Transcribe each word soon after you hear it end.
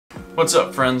What's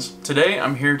up, friends? Today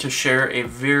I'm here to share a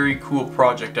very cool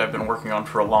project I've been working on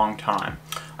for a long time.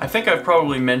 I think I've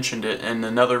probably mentioned it in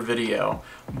another video,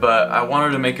 but I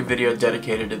wanted to make a video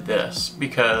dedicated to this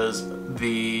because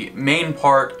the main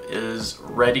part is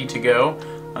ready to go.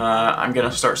 I'm going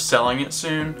to start selling it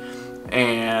soon,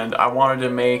 and I wanted to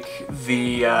make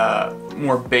the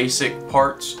more basic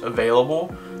parts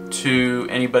available to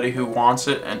anybody who wants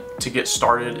it and to get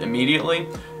started immediately.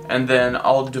 And then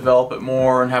I'll develop it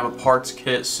more and have a parts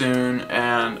kit soon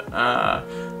and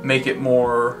make it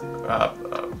more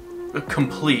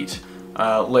complete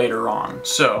later on.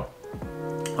 So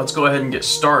let's go ahead and get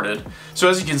started. So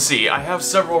as you can see, I have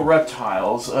several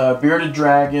reptiles: bearded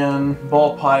dragon,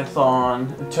 ball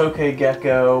python, tokay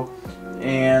gecko,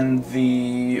 and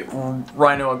the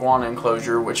rhino iguana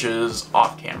enclosure, which is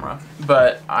off camera.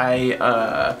 But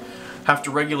I have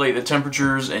to regulate the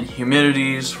temperatures and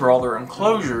humidities for all their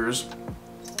enclosures,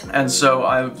 and so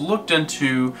I've looked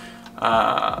into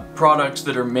products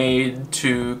that are made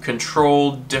to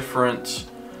control different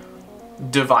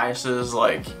devices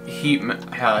like heat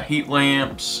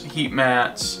lamps, heat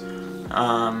mats,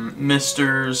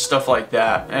 misters, stuff like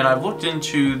that. And I've looked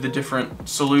into the different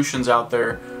solutions out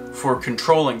there for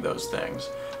controlling those things,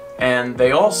 and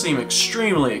they all seem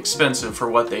extremely expensive for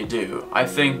what they do. I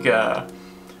think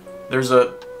there's a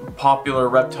popular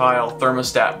Reptile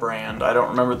thermostat brand, I don't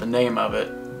remember the name of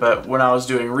it, but when I was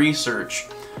doing research,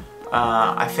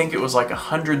 I think it was like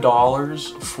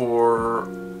 $100 for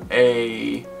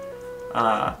a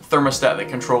thermostat that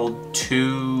controlled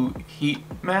 2 heat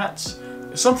mats.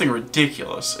 Something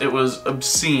ridiculous. It was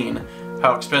obscene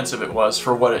how expensive it was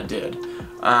for what it did.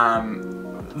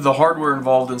 The hardware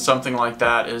involved in something like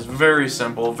that is very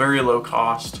simple, very low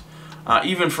cost.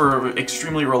 Even for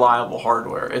extremely reliable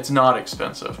hardware, it's not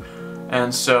expensive.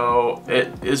 And so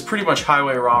it is pretty much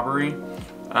highway robbery.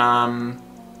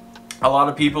 A lot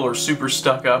of people are super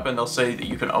stuck up and they'll say that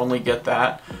you can only get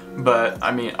that. But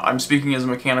I mean, I'm speaking as a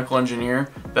mechanical engineer,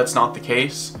 that's not the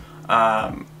case.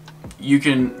 You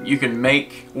can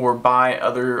make or buy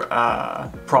other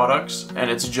products and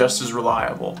it's just as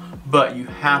reliable. But you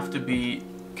have to be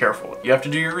careful. You have to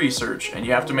do your research and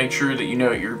you have to make sure that you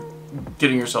know what you're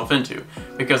getting yourself into,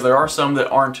 because there are some that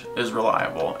aren't as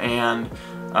reliable, and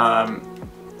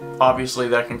obviously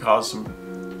that can cause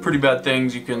some pretty bad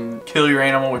things. You can kill your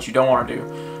animal, which you don't want to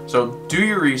do. So do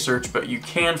your research, but you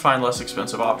can find less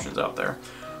expensive options out there.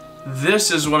 This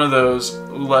is one of those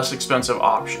less expensive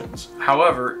options.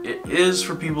 However, it is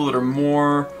for people that are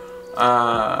more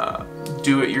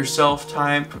do-it-yourself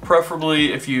type,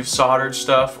 preferably if you've soldered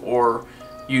stuff or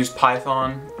used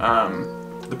Python,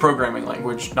 the programming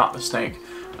language, not the snake,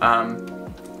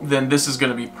 then this is going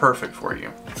to be perfect for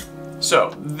you.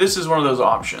 So this is one of those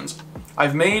options.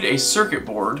 I've made a circuit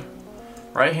board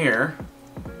right here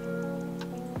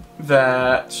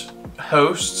that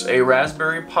hosts a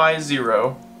Raspberry Pi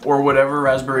Zero or whatever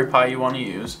Raspberry Pi you want to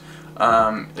use.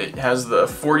 It has the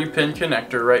 40-pin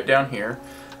connector right down here,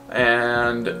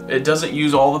 and it doesn't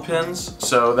use all the pins,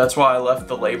 so that's why I left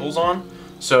the labels on.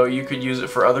 So you could use it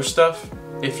for other stuff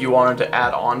if you wanted to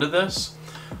add on to this.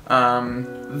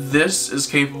 This is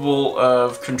capable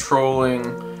of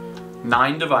controlling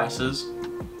 9 devices,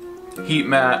 heat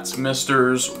mats,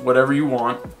 misters, whatever you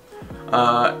want.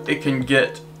 It can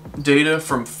get data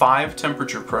from 5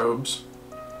 temperature probes,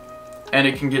 and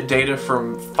it can get data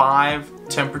from 5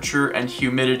 temperature and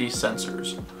humidity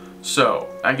sensors. So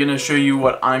I'm going to show you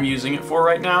what I'm using it for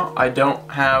right now. I don't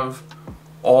have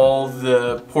all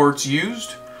the ports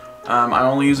used. I'm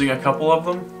only using a couple of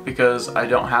them because I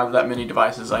don't have that many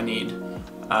devices I need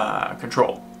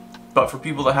control. But for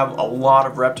people that have a lot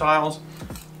of reptiles,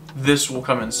 this will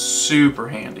come in super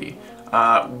handy.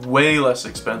 Way less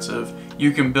expensive.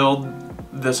 You can build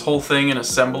this whole thing and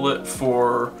assemble it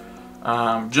for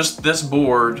just this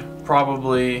board,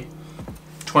 probably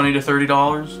 $20 to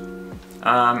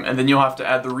 $30. And then you'll have to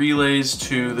add the relays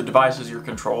to the devices you're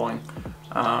controlling.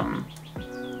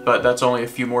 But that's only a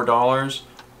few more dollars,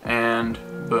 and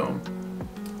boom.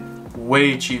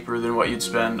 Way cheaper than what you'd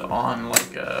spend on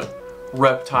like a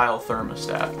Reptile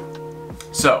thermostat.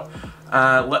 So,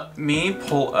 let me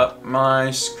pull up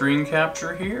my screen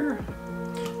capture here.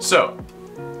 So,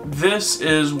 this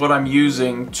is what I'm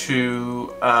using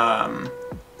to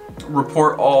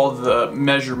report all the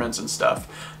measurements and stuff.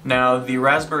 Now, the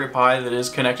Raspberry Pi that is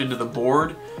connected to the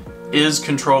board is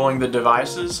controlling the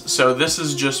devices, so this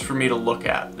is just for me to look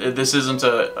at. This isn't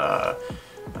an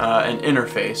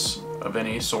interface of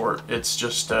any sort. It's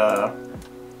just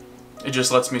it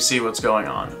just lets me see what's going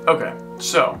on. Okay,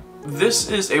 so this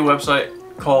is a website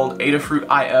called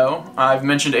Adafruit.io. I've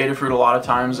mentioned Adafruit a lot of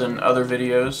times in other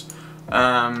videos.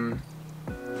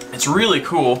 It's really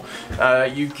cool.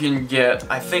 You can get,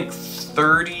 I think,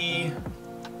 30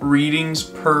 readings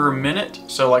per minute,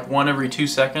 so like one every 2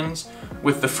 seconds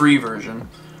with the free version,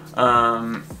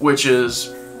 which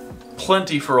is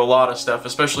plenty for a lot of stuff,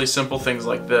 especially simple things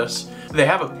like this. They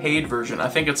have a paid version. I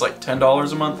think it's like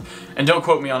 $10 a month, and don't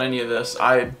quote me on any of this.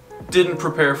 I didn't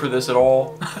prepare for this at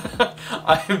all.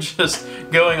 I'm just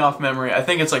going off memory. I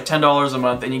think it's like $10 a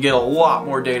month, and you get a lot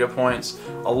more data points,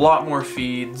 a lot more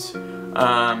feeds.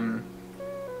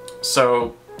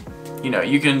 So, you know,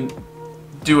 you can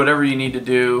do whatever you need to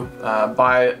do,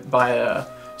 buy a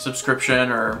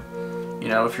subscription, or, you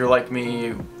know, if you're like me,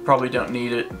 you probably don't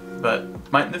need it, but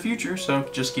might in the future, so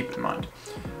just keep it in mind.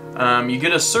 You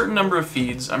get a certain number of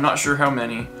feeds. I'm not sure how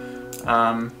many.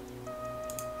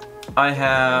 I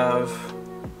have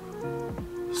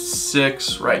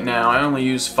 6 right now. I only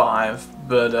use 5,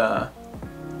 but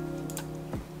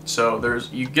so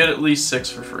you get at least 6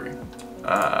 for free.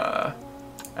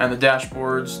 And the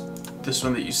dashboards, this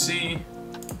one that you see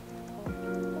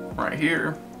right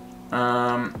here.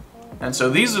 And so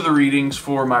these are the readings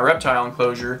for my reptile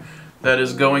enclosure that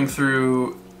is going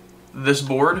through this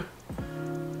board,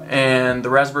 and the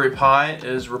Raspberry Pi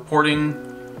is reporting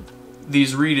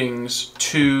these readings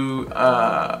to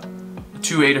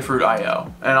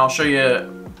Adafruit.io, and I'll show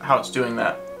you how it's doing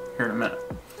that here in a minute.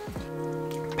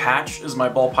 Patch is my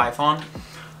ball python.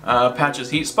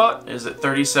 Patch's heat spot is at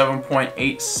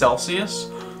 37.8 Celsius,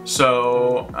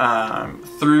 so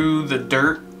through the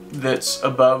dirt that's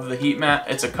above the heat mat,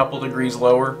 it's a couple degrees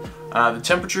lower. The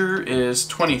temperature is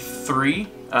 23,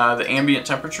 the ambient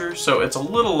temperature, so it's a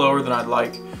little lower than I'd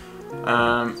like.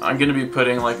 I'm going to be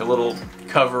putting like a little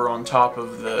cover on top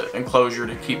of the enclosure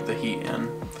to keep the heat in.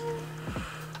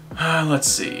 Let's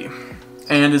see.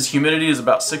 And his humidity is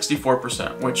about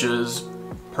 64%, which is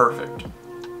perfect.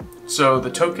 So the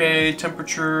Tokay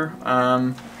temperature,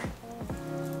 I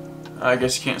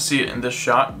guess you can't see it in this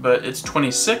shot, but it's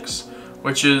 26,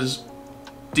 which is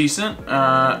decent.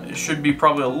 It should be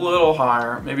probably a little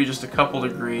higher, maybe just a couple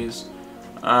degrees.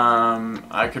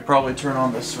 I could probably turn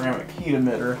on the ceramic heat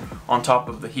emitter on top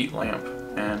of the heat lamp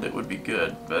and it would be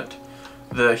good, but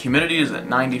the humidity is at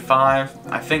 95.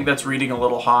 I think that's reading a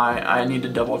little high. I need to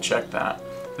double check that.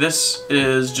 This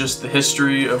is just the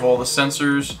history of all the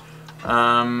sensors.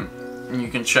 And you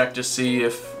can check to see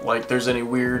if like there's any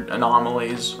weird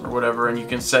anomalies or whatever, and you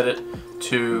can set it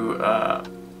to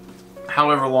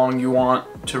however long you want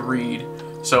to read.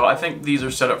 So I think these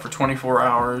are set up for 24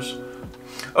 hours.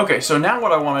 Okay, so now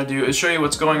what I want to do is show you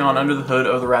what's going on under the hood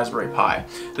of the Raspberry Pi.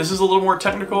 This is a little more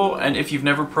technical, and if you've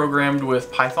never programmed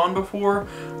with Python before,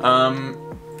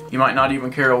 you might not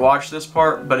even care to watch this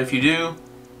part, but if you do,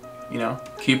 you know,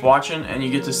 keep watching and you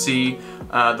get to see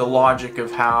the logic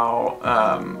of how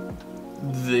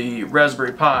the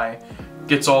Raspberry Pi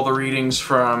gets all the readings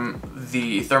from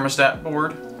the thermostat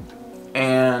board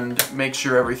and make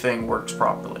sure everything works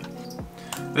properly.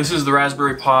 This is the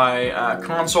Raspberry Pi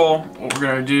console. What we're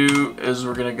going to do is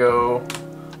we're going to go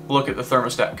look at the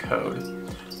thermostat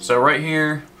code. So right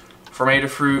here, from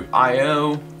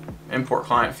Adafruit.io, import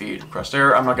client feed, press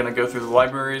enter. I'm not going to go through the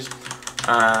libraries.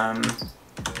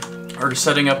 We're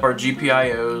setting up our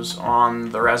GPIOs on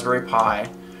the Raspberry Pi,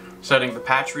 setting the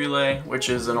patch relay, which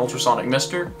is an ultrasonic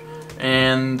mister,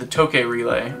 and the Tokay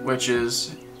relay, which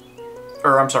is,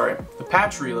 or I'm sorry, the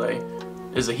patch relay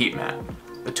is a heat mat.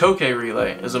 The Tokay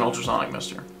relay is an ultrasonic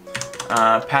mister.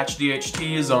 Patch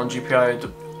DHT is on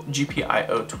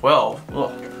GPIO 12.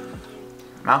 Ugh,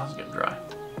 mouth is getting dry.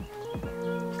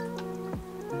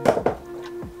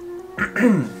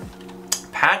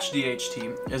 Patch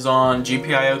DHT is on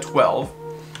GPIO 12.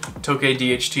 Tokay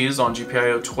DHT is on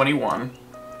GPIO 21.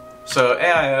 So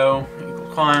AIO equal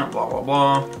client, blah blah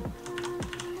blah.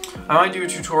 I might do a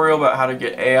tutorial about how to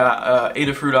get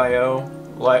Adafruit.io,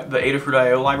 the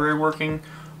Adafruit.io library working.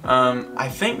 I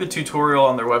think the tutorial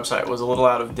on their website was a little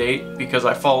out of date because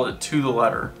I followed it to the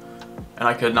letter and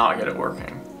I could not get it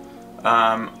working.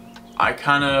 I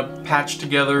kind of patched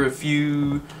together a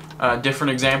few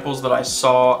different examples that I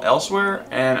saw elsewhere,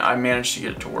 and I managed to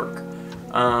get it to work.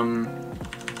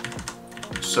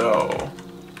 So,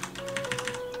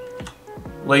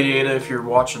 Lady Ada, if you're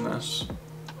watching this,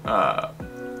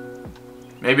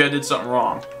 maybe I did something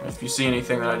wrong. If you see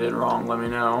anything that I did wrong, let me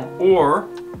know. Or,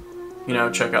 you know,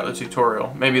 check out the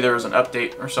tutorial. Maybe there was an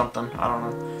update or something. I don't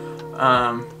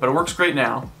know. But it works great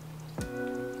now.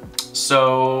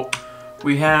 So,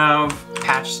 we have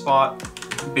patch spot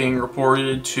being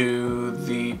reported to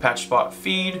the patch spot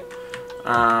feed.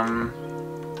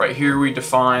 Right here we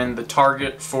define the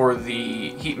target for the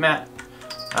heat mat.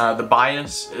 The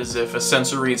bias is if a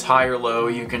sensor reads high or low,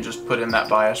 you can just put in that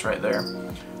bias right there.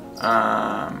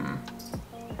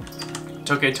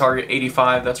 Tokay target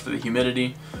 85, that's for the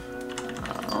humidity.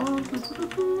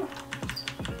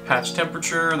 Patch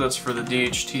temperature, that's for the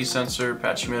DHT sensor.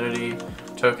 Patch humidity,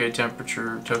 Tokay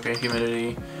temperature, Tokay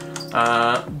humidity.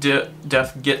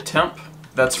 Def get temp,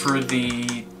 that's for the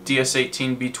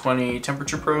DS18 B20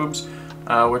 temperature probes,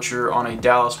 which are on a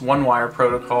Dallas one-wire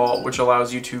protocol, which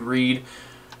allows you to read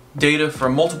data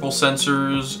from multiple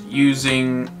sensors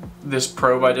using this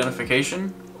probe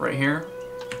identification right here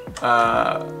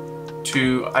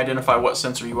to identify what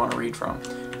sensor you want to read from.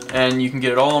 And you can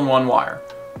get it all on one wire,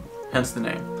 hence the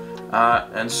name.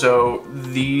 And so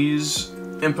these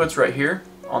inputs right here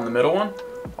on the middle one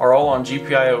are all on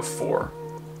GPIO 4.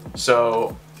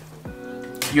 So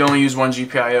you only use one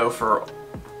GPIO for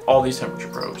all these temperature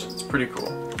probes. It's pretty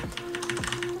cool.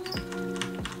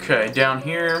 Okay, down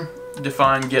here,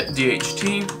 define get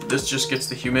DHT. This just gets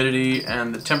the humidity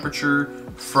and the temperature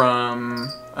from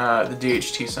the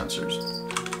DHT sensors.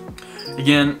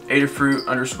 Again, Adafruit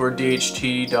underscore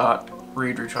DHT dot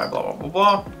read retry blah blah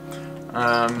blah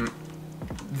blah.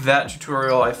 That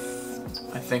tutorial I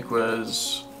think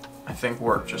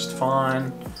worked just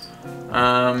fine.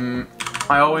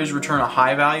 I always return a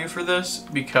high value for this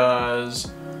because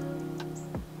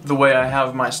the way I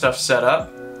have my stuff set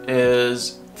up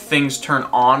is things turn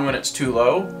on when it's too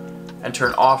low and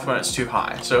turn off when it's too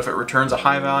high. So if it returns a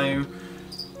high value,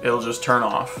 it'll just turn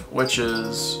off, which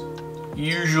is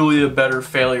usually a better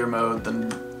failure mode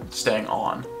than staying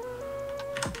on.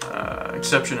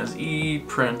 Exception is E,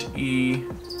 print E,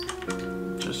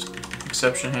 just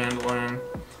exception handling.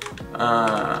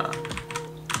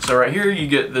 So right here you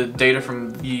get the data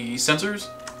from the sensors.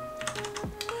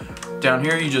 Down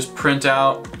here you just print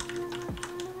out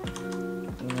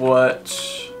what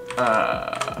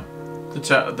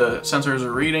the sensors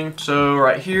are reading. So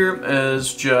right here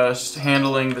is just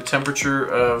handling the temperature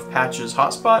of Patch's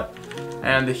hotspot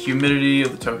and the humidity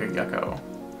of the Tokay Gecko.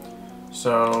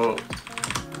 So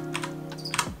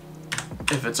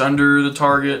if it's under the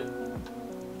target,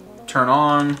 turn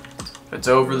on. If it's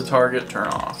over the target, turn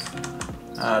off.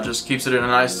 Just keeps it in a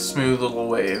nice smooth little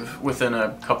wave within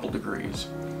a couple degrees.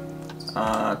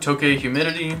 Tokay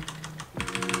humidity.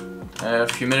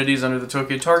 If humidity is under the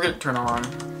Tokay target, turn on.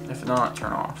 If not,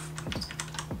 turn off.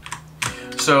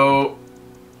 So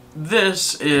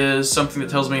this is something that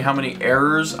tells me how many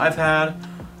errors I've had.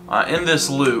 In this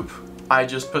loop, I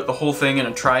just put the whole thing in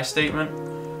a try statement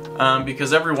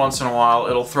because every once in a while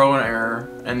it'll throw an error,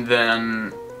 and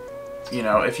then, you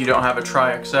know, if you don't have a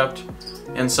try except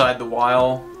inside the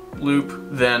while loop,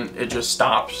 then it just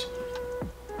stops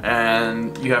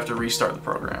and you have to restart the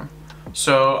program.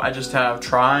 So I just have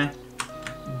try,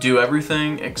 do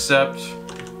everything except,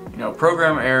 you know,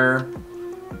 program error,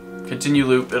 continue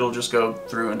loop, it'll just go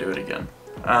through and do it again.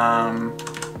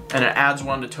 And it adds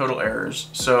 1 to total errors.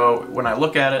 So when I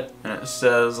look at it and it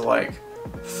says like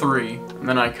 3, and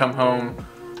then I come home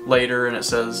later and it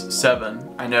says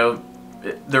 7, I know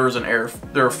there was an error.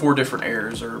 There are 4 different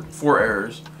errors, or 4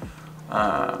 errors,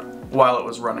 while it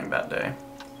was running that day.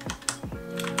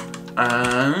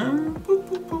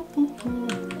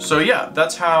 So yeah,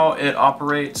 that's how it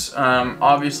operates.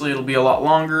 Obviously it'll be a lot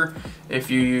longer if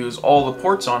you use all the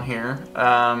ports on here,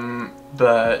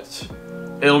 but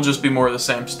it'll just be more of the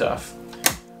same stuff.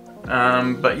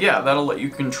 But yeah, that'll let you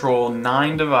control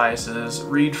 9 devices,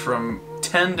 read from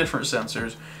 10 different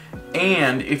sensors,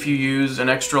 and if you use an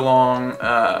extra long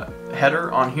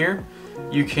header on here,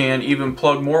 you can even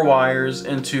plug more wires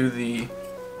into the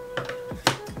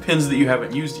pins that you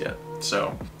haven't used yet.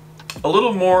 So a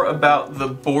little more about the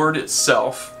board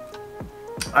itself.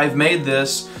 I've made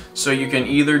this so you can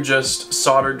either just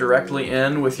solder directly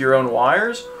in with your own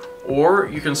wires, or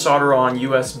you can solder on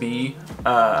USB,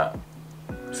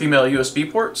 female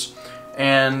USB ports,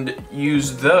 and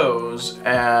use those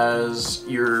as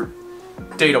your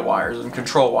data wires and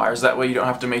control wires. That way you don't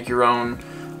have to make your own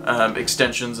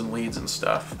extensions and leads and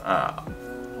stuff.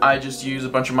 I just use a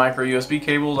bunch of micro USB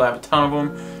cables. I have a ton of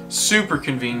them. Super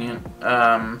convenient.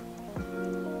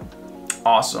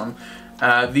 Awesome.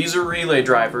 These are relay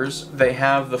drivers. They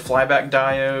have the flyback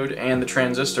diode and the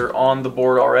transistor on the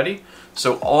board already.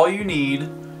 So all you need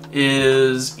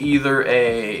is either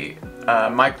a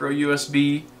micro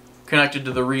USB connected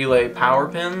to the relay power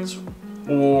pins,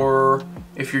 or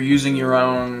if you're using your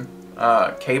own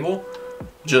cable,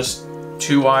 just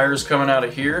 2 wires coming out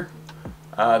of here.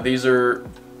 These are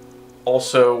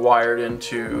also wired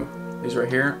into, these right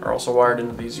here are also wired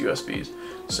into these USBs.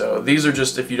 So these are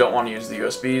just if you don't want to use the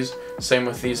USBs. Same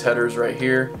with these headers right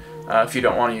here. If you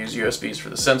don't want to use USBs for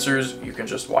the sensors, you can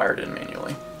just wire it in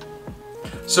manually.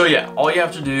 So yeah, all you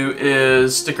have to do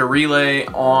is stick a relay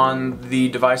on the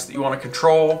device that you want to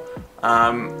control,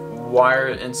 wire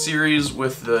it in series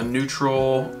with the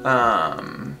neutral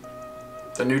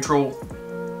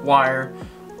wire,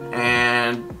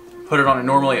 and put it on a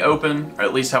normally open, or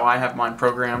at least how I have mine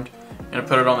programmed. And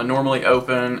put it on the normally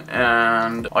open,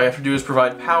 and all you have to do is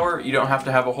provide power. You don't have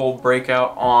to have a whole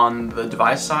breakout on the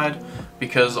device side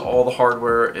because all the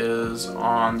hardware is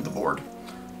on the board.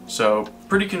 So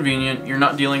pretty convenient. You're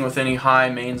not dealing with any high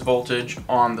mains voltage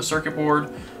on the circuit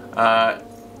board.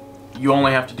 You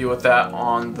only have to deal with that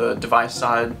on the device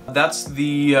side. That's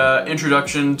the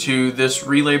introduction to this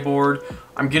relay board.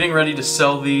 I'm getting ready to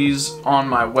sell these on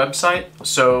my website,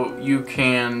 so you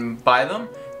can buy them.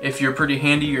 If you're pretty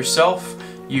handy yourself,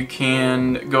 you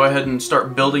can go ahead and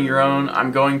start building your own.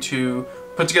 I'm going to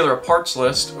put together a parts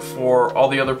list for all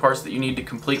the other parts that you need to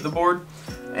complete the board,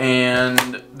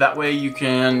 and that way you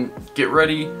can get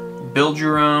ready, build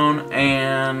your own,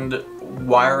 and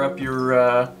wire up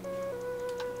your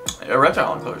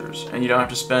reptile enclosures. And you don't have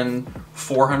to spend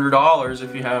 $400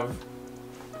 if you have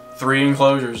 3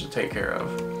 enclosures to take care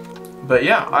of. But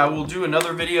yeah, I will do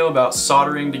another video about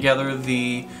soldering together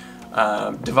the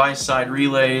device side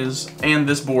relays and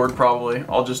this board. Probably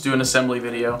I'll just do an assembly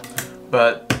video,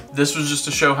 but this was just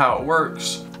to show how it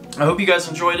works. I hope you guys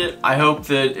enjoyed it. I hope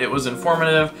that it was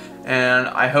informative, and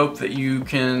I hope that you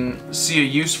can see a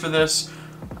use for this.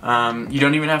 You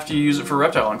don't even have to use it for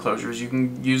reptile enclosures. You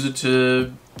can use it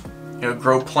to,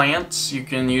 grow plants. You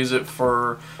can use it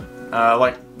for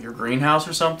like your greenhouse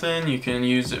or something. You can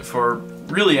use it for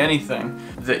really anything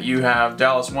that you have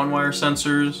Dallas 1-wire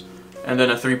sensors and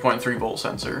then a 3.3 volt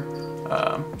sensor.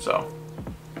 So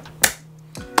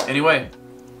anyway,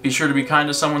 be sure to be kind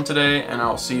to someone today, and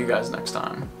I'll see you guys next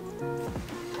time.